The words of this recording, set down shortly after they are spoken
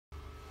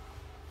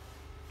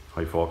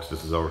Hi folks,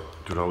 this is our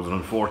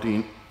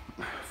 2014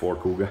 Ford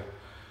Kuga.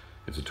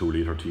 It's a 2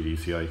 litre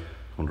TDCI,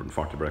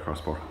 140 brake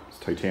horsepower. It's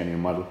a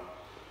titanium model.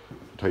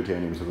 The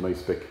titaniums have a nice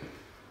spec.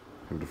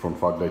 Have the front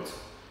fog lights,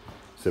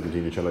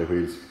 17-inch alloy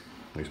wheels,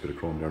 nice bit of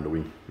chrome there on the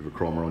wing. You have a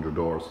chrome around your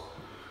doors.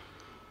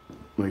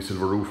 Nice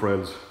silver roof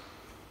rails,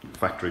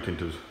 factory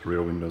tinted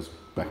rear windows,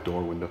 back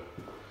door window.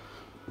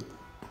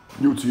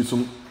 You'd see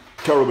some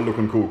terrible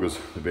looking Kugas,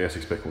 the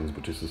basic spec ones,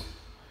 but this is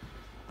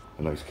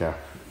a nice car.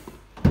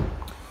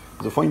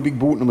 There's a fine big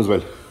boot in them as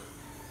well,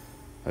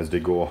 as they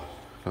go. A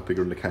lot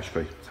bigger than the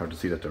Qashqai. It's hard to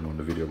see that there now in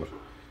the video, but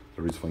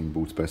there is fine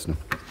boot space now.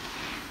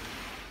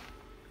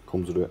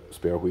 Comes with a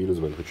spare wheel as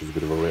well, which is a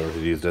bit of a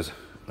rarity these days.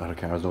 A lot of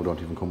cars now don't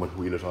even come with a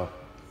wheel at all.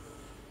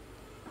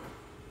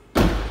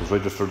 It was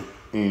registered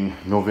in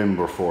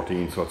November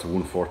 14, so it's a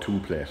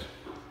 142 plate.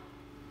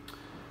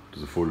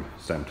 There's a full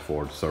stamped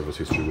Ford service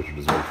history with it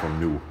as well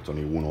from new. It's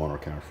only a one owner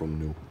car from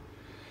new.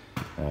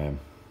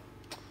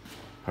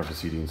 Hard to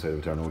see the inside of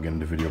it there now again in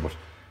the video, but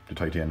the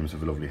titaniums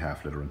have a lovely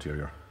half leather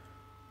interior.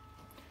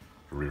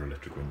 The rear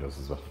electric windows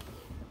as well.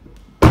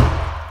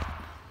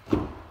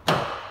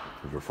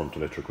 With your front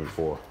electric with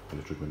 4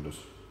 electric windows,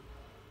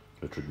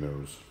 electric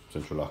mirrors,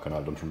 central lock and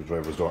all done from the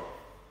driver's door.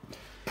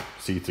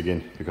 Seats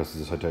again, because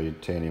this is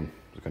titanium,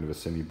 there's kind of a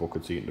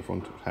semi-bucket seat in the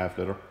front, half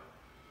leather.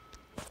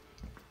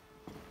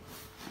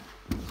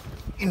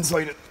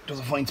 Inside it, there's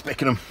a fine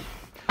spec in them.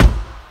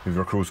 With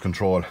your cruise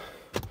control,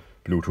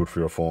 Bluetooth for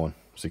your phone,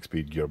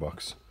 6-speed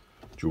gearbox,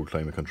 dual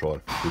climate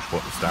control, push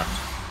button start.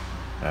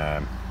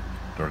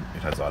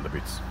 It has all the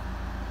bits,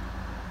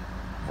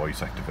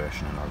 voice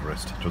activation and all the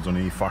rest. There's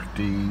only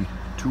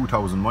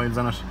 42,000 miles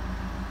on it,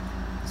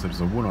 so it's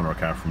a one owner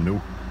car from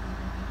new.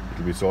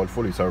 It'll be sold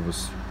fully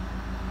serviced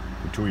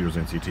with 2 years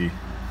NCT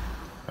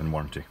and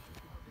warranty.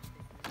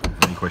 If you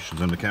have any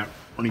questions on the car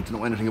or need to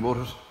know anything about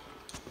it,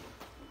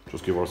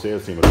 just give our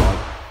sales team a call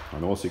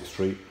on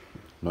 063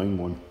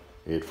 91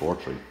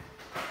 843.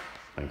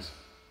 Thanks.